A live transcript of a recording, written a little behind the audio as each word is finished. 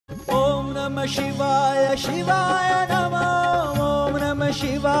Namah Shivaya, Shivaya Namah. Om Namah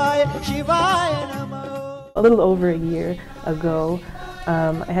Shivaya, Shivaya Namah. A little over a year ago,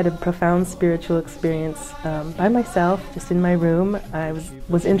 I had a profound spiritual experience by myself, just in my room. I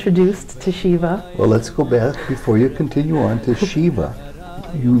was introduced to Shiva. Well, let's go back before you continue on to Shiva.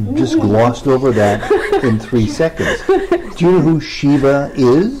 You just glossed over that in 3 seconds. Do you know who Shiva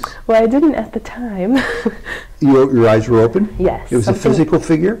is? Well, I didn't at the time. Your eyes were open? Yes. It was a physical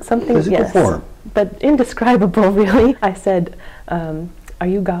figure? Something, physical yes. form? But indescribable, really. I said, are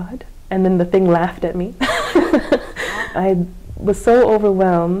you God? And then the thing laughed at me. I was so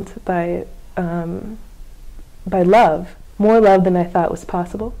overwhelmed by love, more love than I thought was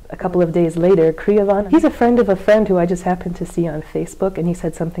possible. A couple of days later, Kriyavan, he's a friend of a friend who I just happened to see on Facebook, and he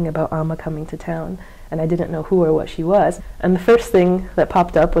said something about Amma coming to town, and I didn't know who or what she was. And the first thing that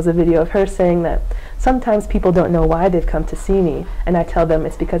popped up was a video of her saying that sometimes people don't know why they've come to see me, and I tell them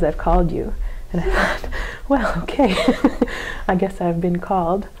it's because I've called you. And I thought, well, okay, I guess I've been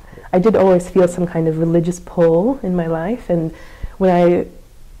called. I did always feel some kind of religious pull in my life, and when I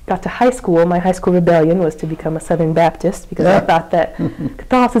got to high school, my high school rebellion was to become a Southern Baptist because I thought that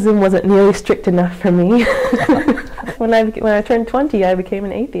Catholicism wasn't nearly strict enough for me. When I turned 20, I became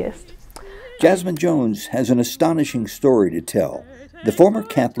an atheist. Jasmine Jones has an astonishing story to tell. The former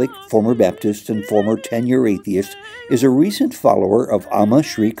Catholic, former Baptist, and former 10-year atheist is a recent follower of Amma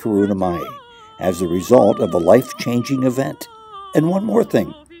Sri Karunamayi as a result of a life-changing event. And one more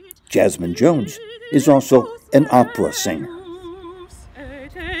thing, Jasmine Jones is also an opera singer.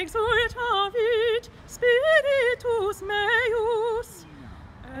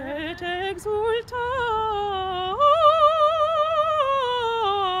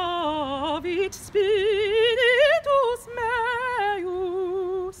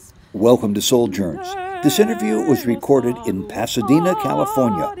 Welcome to Souljourns. This interview was recorded in Pasadena,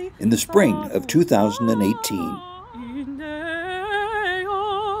 California in the spring of 2018.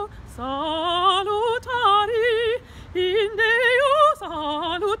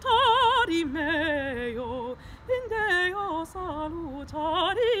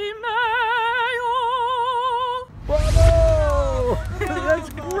 Bravo! That's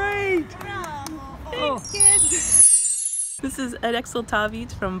great! Thanks, kids. This is Ed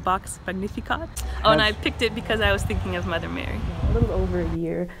Exultavit from Vox Magnificat. Oh, and I picked it because I was thinking of Mother Mary. A little over a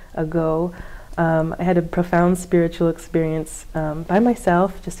year ago, I had a profound spiritual experience by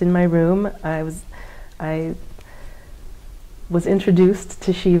myself, just in my room. I was introduced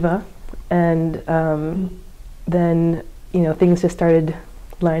to Shiva, and then things just started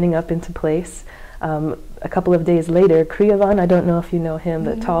lining up into place. A couple of days later, Kriyavan, I don't know if you know him,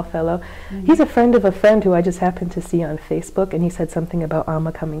 the tall fellow, he's a friend of a friend who I just happened to see on Facebook, and he said something about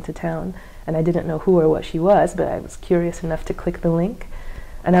Amma coming to town, and I didn't know who or what she was, but I was curious enough to click the link.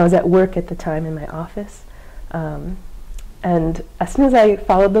 And I was at work at the time in my office, and as soon as I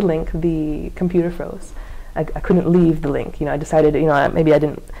followed the link, the computer froze. I couldn't leave the link. I decided, maybe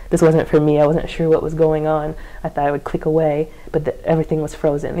this wasn't for me. I wasn't sure what was going on. I thought I would click away, but everything was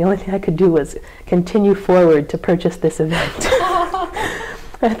frozen. The only thing I could do was continue forward to purchase this event.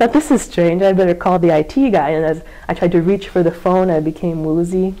 I thought, this is strange. I better call the IT guy. And as I tried to reach for the phone, I became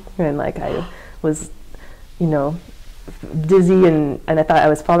woozy, and I was, dizzy, and I thought I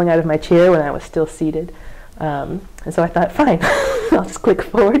was falling out of my chair when I was still seated. And so I thought, fine, I'll just click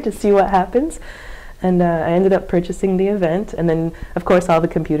forward to see what happens. And I ended up purchasing the event, and then, of course, all the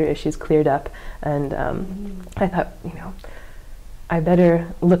computer issues cleared up. And I thought, I better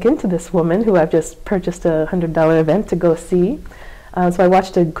look into this woman who I've just purchased a $100 event to go see. So I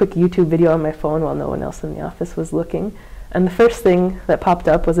watched a quick YouTube video on my phone while no one else in the office was looking. And the first thing that popped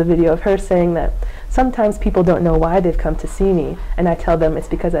up was a video of her saying that sometimes people don't know why they've come to see me, and I tell them it's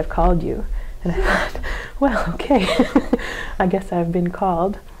because I've called you. And I thought, well, okay, I guess I've been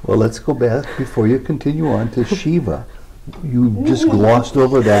called. Well, let's go back before you continue on to Shiva. You just glossed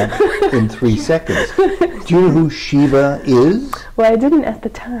over that in 3 seconds. Do you know who Shiva is? Well, I didn't at the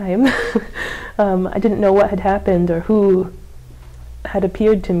time. I didn't know what had happened or who had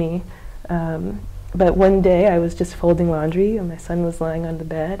appeared to me. But one day I was just folding laundry, and my son was lying on the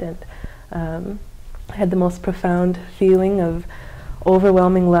bed, and I had the most profound feeling of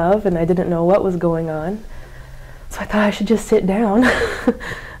overwhelming love, and I didn't know what was going on. So I thought I should just sit down.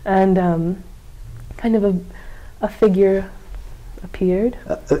 And kind of a figure appeared.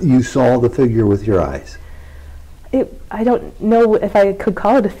 You saw the figure with your eyes? I don't know if I could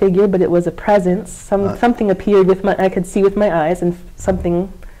call it a figure, but it was a presence. Something appeared I could see with my eyes, and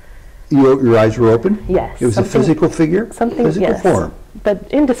something... Your eyes were open? Yes. It was a physical figure? Physical yes, form?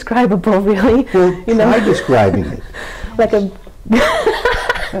 But indescribable, really. Well, try describing it. Like a...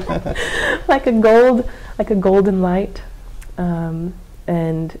 like a golden light. And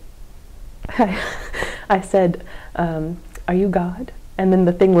I said, "Are you God?" And then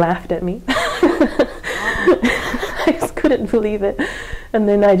the thing laughed at me. I just couldn't believe it. And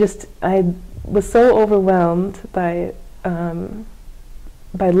then I was so overwhelmed by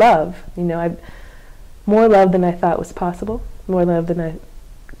love. You know, more love than I thought was possible, more love than I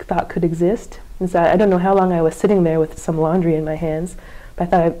thought could exist. And so I don't know how long I was sitting there with some laundry in my hands, but I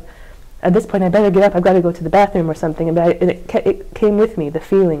thought, at this point I better get up, I've got to go to the bathroom or something. And it came with me, the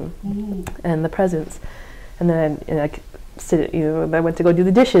feeling and the presence. And then I went to go do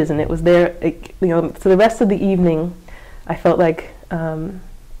the dishes, and it was there. So the rest of the evening, I felt like I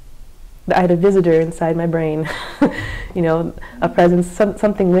had a visitor inside my brain, a presence,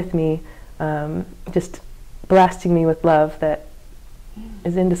 something with me, just blasting me with love that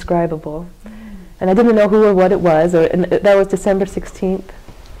is indescribable. And I didn't know who or what it was, and that was December 16th,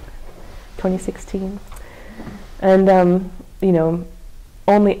 2016. And,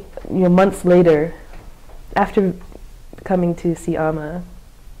 only months later, after coming to see Amma,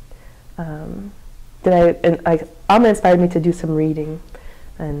 Amma inspired me to do some reading,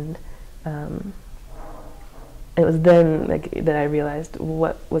 and it was then that I realized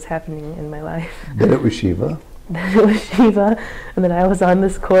what was happening in my life. That it was Shiva. That it was Shiva, and that I was on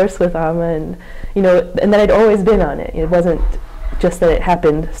this course with Amma, and and that I'd always been on it. It wasn't just that it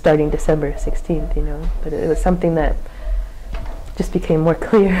happened starting December 16th, but it was something that just became more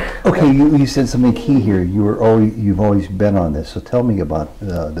clear. Okay, you said something key here. You've always been on this. So tell me about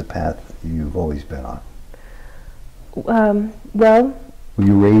the path you've always been on. Well, were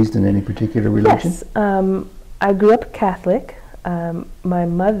you raised in any particular religion? Yes, I grew up Catholic. My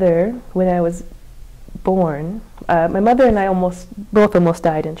mother, when I was born, my mother and I both almost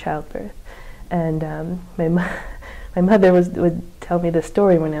died in childbirth, and my mother would tell me this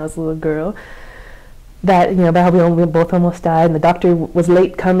story when I was a little girl, that about how we both almost died, and the doctor was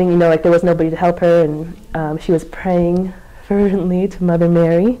late coming, like there was nobody to help her, and she was praying fervently to Mother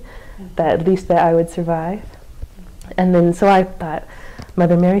Mary that at least that I would survive. And then so I thought,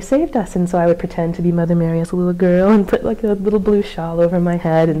 Mother Mary saved us, and so I would pretend to be Mother Mary as a little girl and put like a little blue shawl over my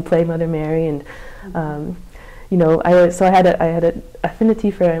head and play Mother Mary, and I had an affinity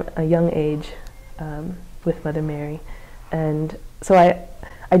for a young age with Mother Mary, and so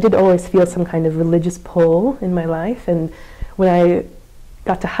I did always feel some kind of religious pull in my life. And when I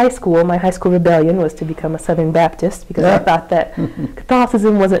got to high school, my high school rebellion was to become a Southern Baptist, because I thought that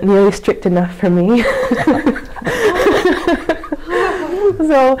Catholicism wasn't nearly strict enough for me.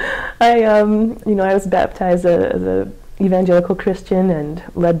 So I was baptized as a evangelical Christian and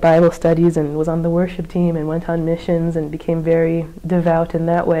led Bible studies and was on the worship team and went on missions and became very devout in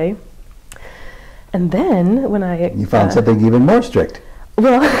that way. And then when you found something even more strict.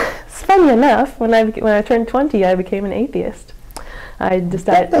 Well, it's funny enough, when I turned 20, I became an atheist.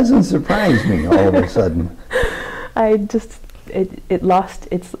 That doesn't surprise me all of a sudden. It lost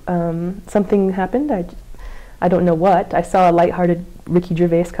its, something happened. I don't know what. I saw a lighthearted Ricky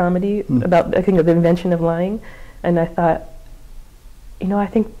Gervais comedy about, I think, the invention of lying, and I thought, I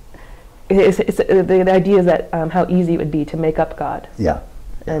think the idea is that how easy it would be to make up God. Yeah.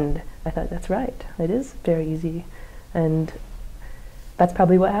 And I thought, that's right. It is very easy, and that's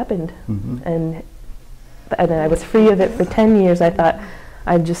probably what happened. And I was free of it for 10 years. I thought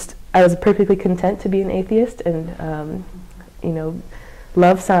I was perfectly content to be an atheist, and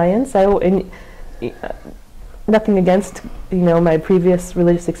love science. Nothing against my previous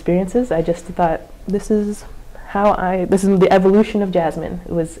religious experiences. I just thought, this is the evolution of Jasmine.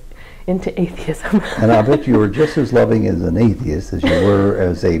 It was into atheism. And I bet you were just as loving as an atheist as you were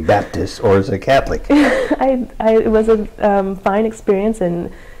as a Baptist or as a Catholic. It was a fine experience,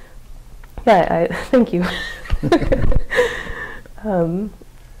 and thank you.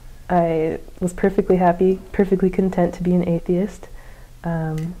 I was perfectly happy, perfectly content to be an atheist.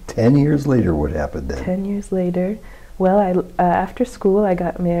 10 years later, what happened then? 10 years later, well, after school I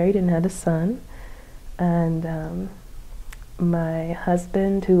got married and had a son, and my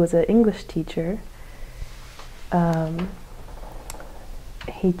husband, who was an English teacher,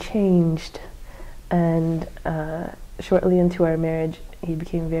 he changed, and shortly into our marriage he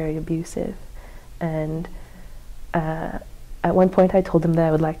became very abusive, and at one point I told him that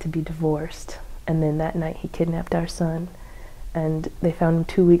I would like to be divorced, and then that night he kidnapped our son, and they found him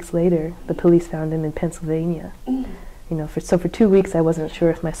 2 weeks later. The police found him in Pennsylvania. So for 2 weeks I wasn't sure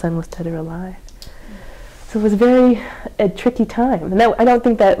if my son was dead or alive. So it was a tricky time, and I don't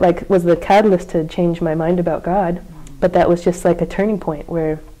think that was the catalyst to change my mind about God, but that was just like a turning point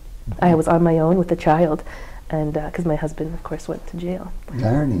where I was on my own with a child, and because my husband, of course, went to jail. The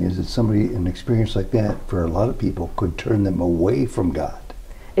irony is that an experience like that, for a lot of people, could turn them away from God.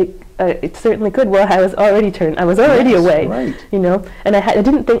 It certainly could. Well, I was already away, right. you know, and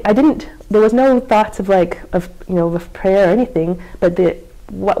there was no thoughts of prayer or anything, but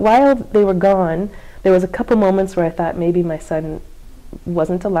while they were gone, there was a couple moments where I thought maybe my son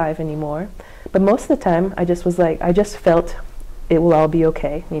wasn't alive anymore, but most of the time I just felt it will all be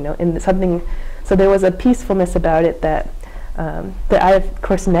okay, you know, and so there was a peacefulness about it that I, of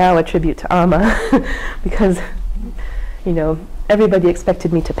course, now attribute to Amma, because, you know, everybody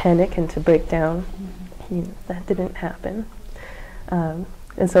expected me to panic and to break down. You know, that didn't happen.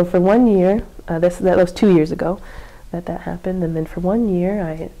 And so for 1 year, that was 2 years ago that happened, and then for 1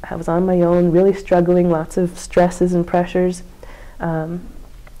 year I was on my own, really struggling, lots of stresses and pressures. And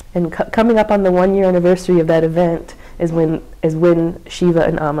coming up on the 1 year anniversary of that event is when Shiva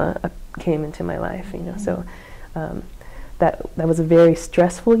and Amma came into my life, you know. So that was a very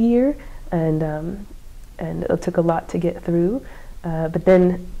stressful year, and it took a lot to get through. But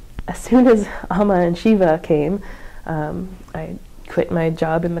then, as soon as Amma and Shiva came, I quit my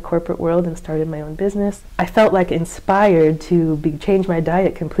job in the corporate world and started my own business. I felt like inspired to change my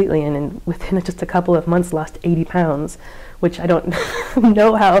diet completely, and within just a couple of months lost 80 pounds, which I don't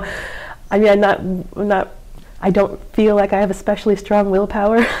know how. I mean, I don't feel like I have especially strong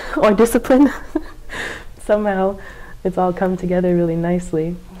willpower or discipline. Somehow it's all come together really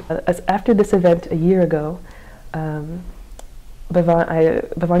nicely. After this event a year ago,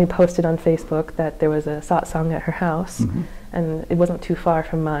 Bhavani posted on Facebook that there was a satsang at her house, and it wasn't too far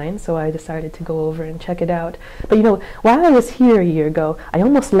from mine, so I decided to go over and check it out. But you know, while I was here a year ago, I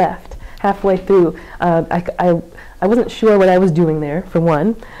almost left halfway through. I wasn't sure what I was doing there, for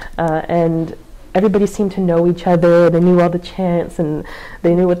one, and everybody seemed to know each other. They knew all the chants, and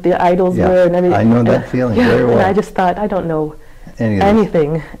they knew what the idols were, and everything. I know that feeling very well. And I just thought, I don't know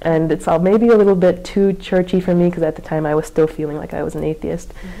anything, and it's all maybe a little bit too churchy for me, because at the time I was still feeling like I was an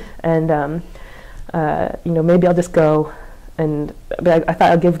atheist, and you know, maybe I'll just go. But I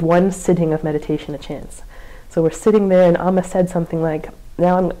thought I'll give one sitting of meditation a chance. So we're sitting there, and Amma said something like,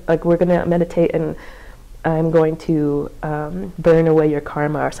 "Now we're going to meditate, and I'm going to burn away your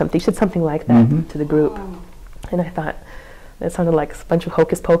karma," or something. She said something like that to the group, and I thought that sounded like a bunch of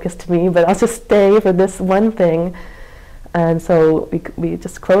hocus pocus to me, but I'll just stay for this one thing. And so we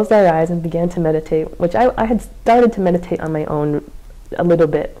just closed our eyes and began to meditate, which I had started to meditate on my own a little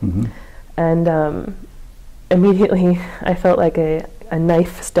bit. And immediately I felt like a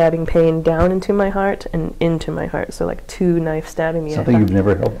knife stabbing pain down into my heart and into my heart. So like two knives stabbing me. Something you've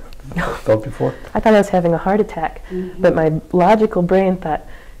never felt before? I thought I was having a heart attack, but my logical brain thought,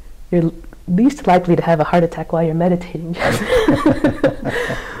 you're least likely to have a heart attack while you're meditating, Jasmine.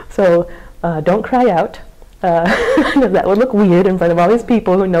 So don't cry out. That would look weird in front of all these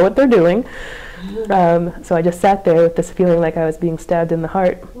people who know what they're doing. So I just sat there with this feeling like I was being stabbed in the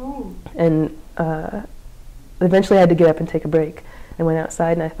heart, and eventually I had to get up and take a break. I went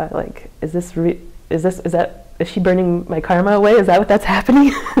outside and I thought, like, is she burning my karma away? Is that what that's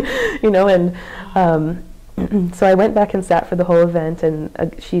happening? You know, and so I went back and sat for the whole event, and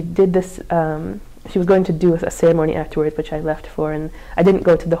she did this. She was going to do a ceremony afterwards, which I left for, and I didn't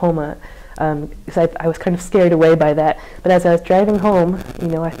go to the Homa. Because I was kind of scared away by that. But as I was driving home, you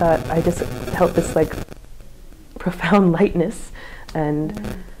know, I thought I just felt this like profound lightness, and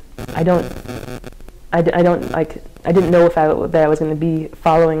I didn't know if that I was going to be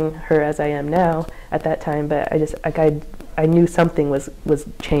following her as I am now at that time. But I just I knew something was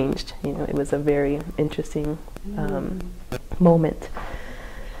changed. You know, it was a very interesting moment.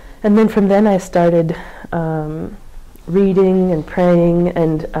 And then from then I started reading and praying,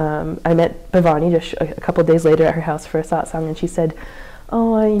 and I met Bhavani just a couple of days later at her house for a satsang, and she said,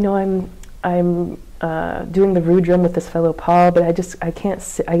 "Oh, you know, I'm doing the Rudram with this fellow Paul, but I just can't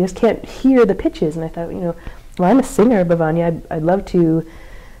hear the pitches." And I thought, you know, well, I'm a singer, Bhavani. I'd love to.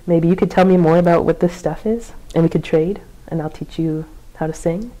 Maybe you could tell me more about what this stuff is, and we could trade, and I'll teach you how to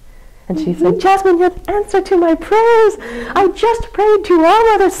sing. And she said, "Jasmine, you're the answer to my prayers. I just prayed to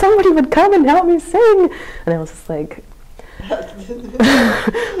Amma that somebody would come and help me sing." And I was just like,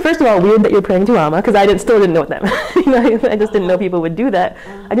 first of all, weird that you're praying to Amma, because I still didn't know what that meant. You know, I just didn't know people would do that.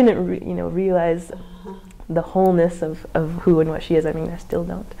 I didn't realize the wholeness of who and what she is. I mean, I still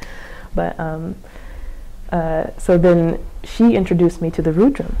don't. But so then she introduced me to the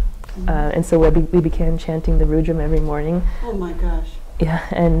Rudram. And so we began chanting the Rudram every morning. Oh my gosh. Yeah,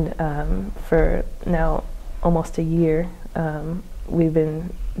 and for now almost a year, we've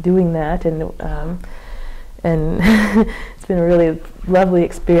been doing that, and it's been a really lovely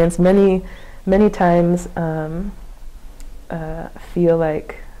experience. Many many times feel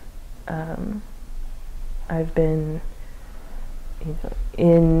like I've been,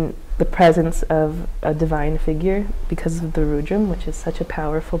 in the presence of a divine figure because of the Rudram, which is such a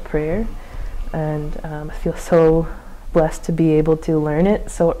powerful prayer, and I feel so blessed to be able to learn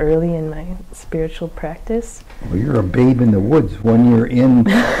it so early in my spiritual practice. Well, you're a babe in the woods. 1 year in,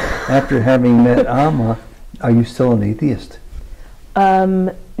 after having met Amma, are you still an atheist?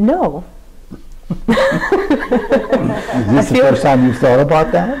 No. Is this the first time you've thought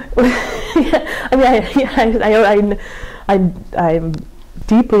about that? I'm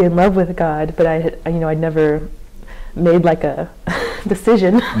deeply in love with God, but I never made like a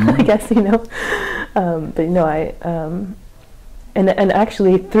decision, I guess, but and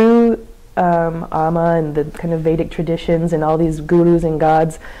actually through Amma and the kind of Vedic traditions and all these gurus and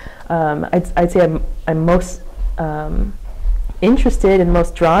gods, I'd say I'm most interested and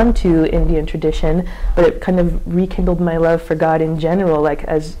most drawn to Indian tradition, but it kind of rekindled my love for God in general, like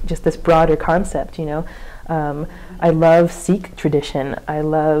as just this broader concept, I love Sikh tradition. I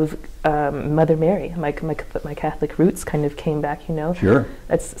love Mother Mary. My Catholic roots kind of came back, Sure.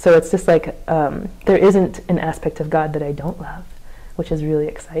 So it's just like there isn't an aspect of God that I don't love, which is really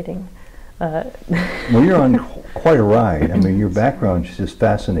exciting. Well, you're on quite a ride. I mean, your background is just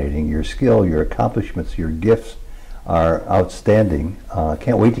fascinating. Your skill, your accomplishments, your gifts are outstanding.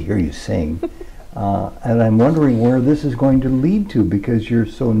 Can't wait to hear you sing. And I'm wondering where this is going to lead to, because you're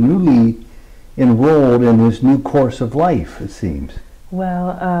so newly enrolled in this new course of life, it seems.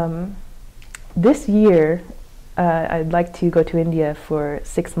 Well, this year I'd like to go to India for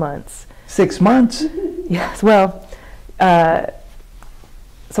 6 months. 6 months? Yes, well,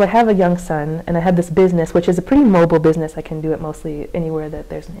 so I have a young son, and I have this business, which is a pretty mobile business. I can do it mostly anywhere that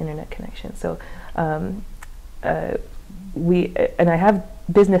there's an internet connection. So and I have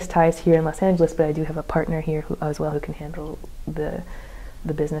business ties here in Los Angeles, but I do have a partner here as well who can handle the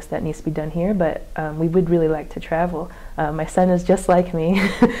business that needs to be done here, but we would really like to travel. My son is just like me.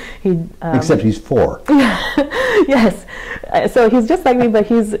 Except he's 4. Yes, so he's just like me, but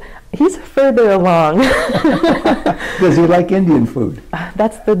he's further along. Does he like Indian food?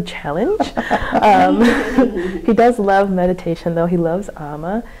 That's the challenge. He does love meditation, though. He loves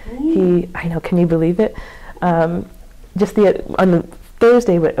Amma. I know, can you believe it? Just on the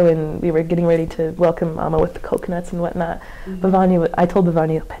Thursday, when we were getting ready to welcome Amma with the coconuts and whatnot, I told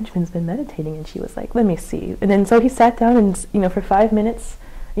Bhavani, Benjamin's been meditating, and she was like, let me see. And then so he sat down and, for 5 minutes,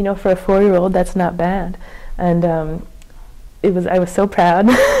 for a 4-year-old, that's not bad. And I was so proud.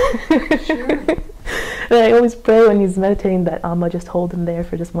 Sure. And I always pray when he's meditating that Amma just hold him there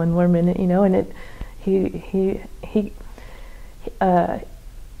for just 1 more minute, and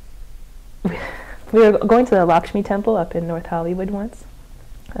we were going to the Lakshmi temple up in North Hollywood once,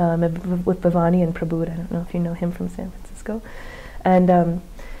 with Bhavani and Prabhu. I don't know if you know him from San Francisco. And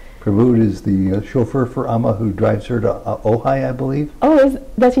Prabhu is the chauffeur for Amma who drives her to Ojai, I believe. Oh,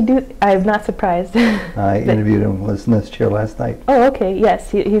 does he do? I'm not surprised. I interviewed him in this chair last night. Oh, okay,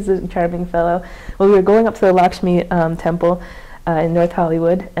 yes, he's a charming fellow. Well, we were going up to the Lakshmi temple in North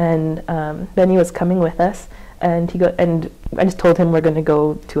Hollywood, and then he was coming with us, and I just told him we're going to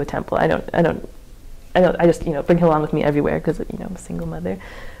go to a temple. I just bring him along with me everywhere because I'm a single mother.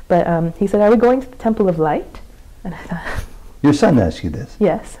 But he said, "Are we going to the Temple of Light?" And I thought, your son asked you this?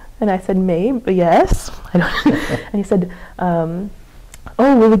 Yes. And I said, maybe, yes. And he said, oh,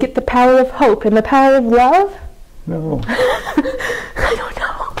 will we get the power of hope and the power of love? No. I don't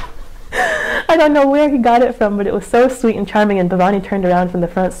know. I don't know where he got it from, but it was so sweet and charming. And Bhavani turned around from the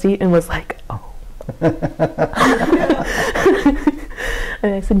front seat and was like, oh.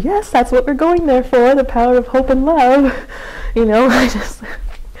 And I said, yes, that's what we're going there for, the power of hope and love. I just...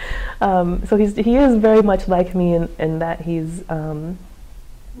 so he is very much like me in that he's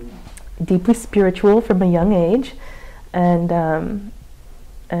deeply spiritual from a young age, and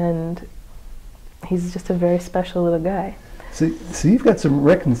he's just a very special little guy. So you've got some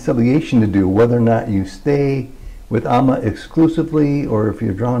reconciliation to do, whether or not you stay with Amma exclusively, or if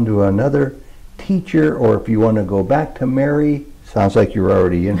you're drawn to another teacher, or if you want to go back to Mary. Sounds like you're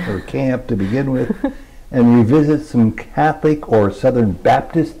already in her camp to begin with. And revisit some Catholic or Southern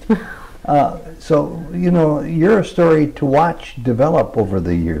Baptist. So, you're a story to watch develop over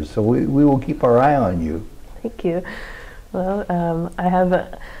the years. So we will keep our eye on you. Thank you. Well,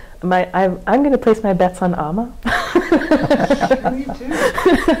 I'm going to place my bets on Amma. Me too.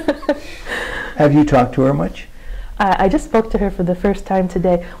 Have you talked to her much? I just spoke to her for the first time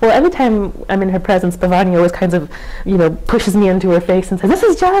today. Well, every time I'm in her presence, Bhavani always kind of, pushes me into her face and says, "This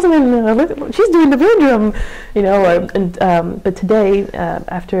is Jasmine. Look, she's doing the room," but today,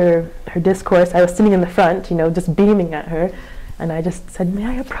 after her discourse, I was sitting in the front, just beaming at her, and I just said, "May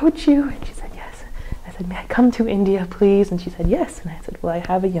I approach you?" And she said, "Yes." I said, "May I come to India, please?" And she said, "Yes." And I said, "Well, I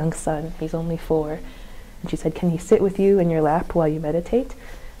have a young son. He's only 4." And she said, "Can he sit with you in your lap while you meditate?"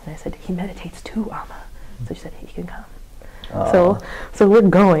 And I said, "He meditates too, Amma." So she said, "He can come." So we're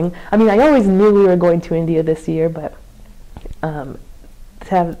going. I mean, I always knew we were going to India this year, but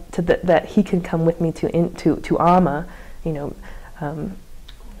that he can come with me to Amma, I know.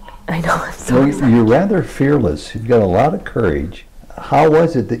 I'm so excited. You're rather fearless. You've got a lot of courage. How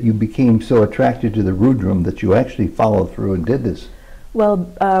was it that you became so attracted to the Rudram that you actually followed through and did this? Well,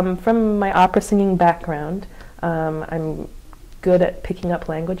 from my opera singing background, I'm good at picking up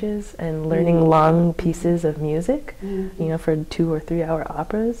languages and learning long pieces of music, for 2 or 3 hour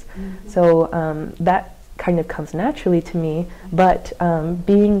operas. So that kind of comes naturally to me, but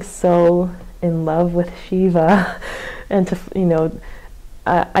being so in love with Shiva and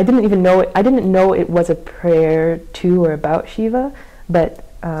I didn't know it was a prayer to or about Shiva, but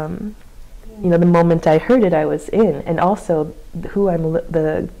the moment I heard it, I was in. And also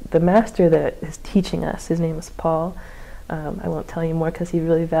the master that is teaching us, his name is Paul. I won't tell you more because he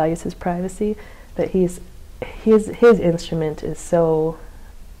really values his privacy, but his instrument is so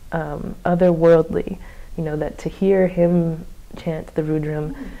otherworldly, that to hear him chant the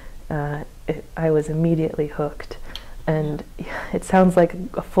Rudram, I was immediately hooked. And it sounds like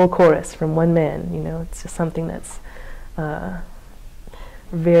a full chorus from one man, it's just something that's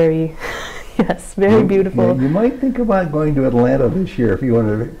very, very beautiful. Yeah, you might think about going to Atlanta this year if you want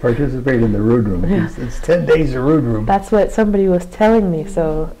to participate in the Rudram. It's 10 days of Rudram. That's what somebody was telling me,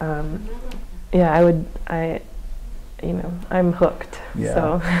 so I'm hooked. Yeah.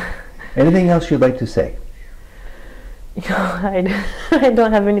 So. Anything else you'd like to say? I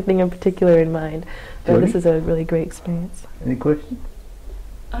don't have anything in particular in mind, but Jody? this is a really great experience. Any questions?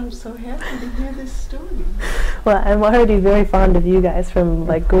 I'm so happy to hear this story. Well, I'm already very fond of you guys from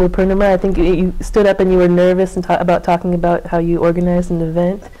Guru Purnima. I think you stood up and you were nervous and about talking about how you organized an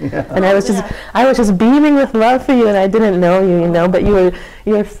event, and I was just beaming with love for you, and I didn't know you, but you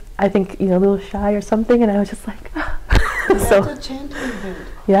were I think a little shy or something, and I was just like, So that's a chanting event.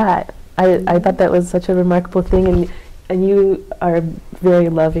 Yeah, I thought that was such a remarkable thing, and you are a very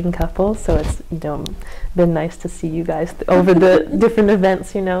loving couple, so it's been nice to see you guys over the different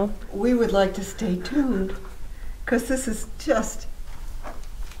events. We would like to stay tuned because this is just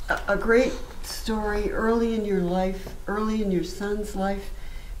a great story early in your life, early in your son's life,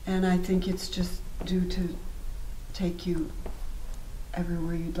 and I think it's just due to take you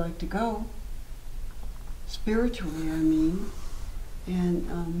everywhere you'd like to go, spiritually, I mean,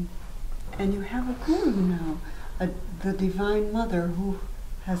 and you have a guru now, the Divine Mother who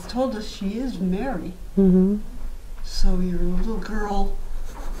has told us she is Mary. So your little girl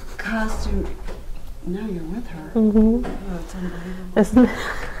costume, now you're with her. Oh, it's unbelievable. Isn't it?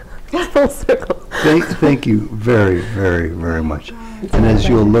 Full circle. Thank you very, very, very much. And as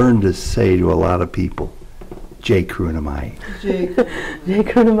you'll learn to say to a lot of people, Jai Karunamayi. Jai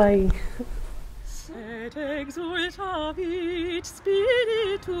Karunamayi. Et exultavit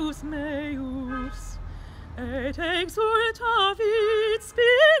spiritus meus, et exultavit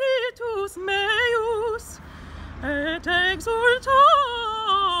spiritus meus, et exultavit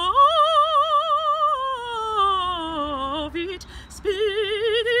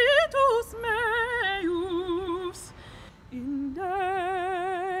spiritus meus, in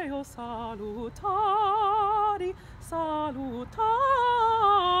Deo salutari, salutari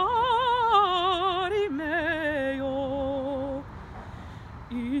meo,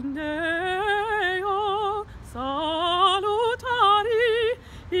 in Deo